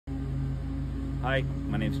Hi,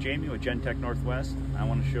 my name is Jamie with Generac Northwest. I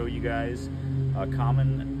want to show you guys a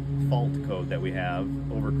common fault code that we have,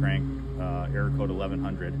 overcrank, error code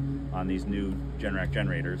 1100 on these new Generac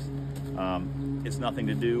generators. It's nothing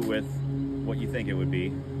to do with what you think it would be,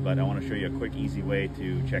 but I want to show you a quick, easy way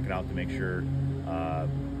to check it out to make sure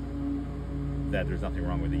that there's nothing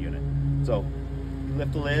wrong with the unit. So, you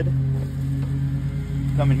lift the lid,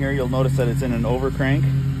 come in here, you'll notice that it's in an overcrank,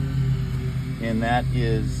 and that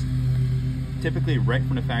is typically right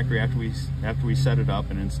from the factory after we set it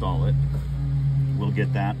up and install it. We'll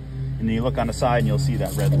get that, and then you look on the side and you'll see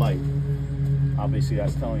that red light. Obviously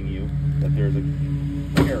that's telling you that there's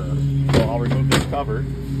an error. So I'll remove this cover.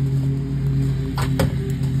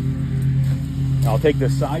 I'll take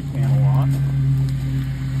this side panel off.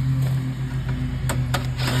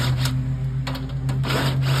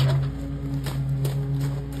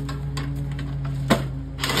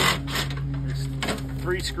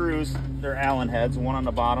 Three screws, they're Allen heads, one on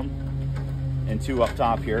the bottom and two up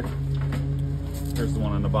top here. Here's the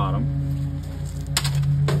one on the bottom.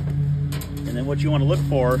 And then what you want to look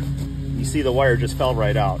for, you see the wire just fell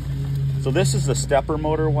right out. So this is the stepper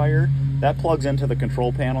motor wire. That plugs into the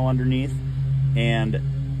control panel underneath, and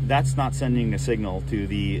that's not sending a signal to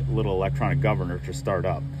the little electronic governor to start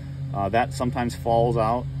up. That sometimes falls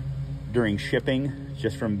out during shipping,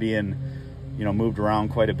 just from being moved around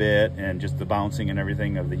quite a bit and just the bouncing and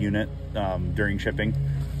everything of the unit during shipping.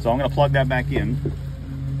 So I'm going to plug that back in.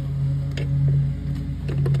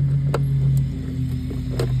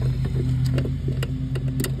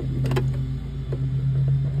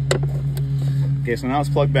 Okay, so now it's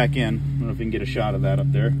plugged back in. I don't know if you can get a shot of that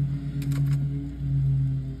up there.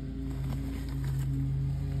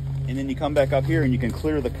 And then you come back up here and you can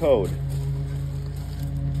clear the code.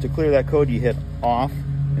 To clear that code, you hit off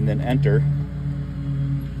and then enter.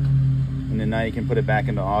 And then now you can put it back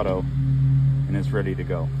into auto and it's ready to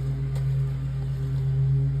go.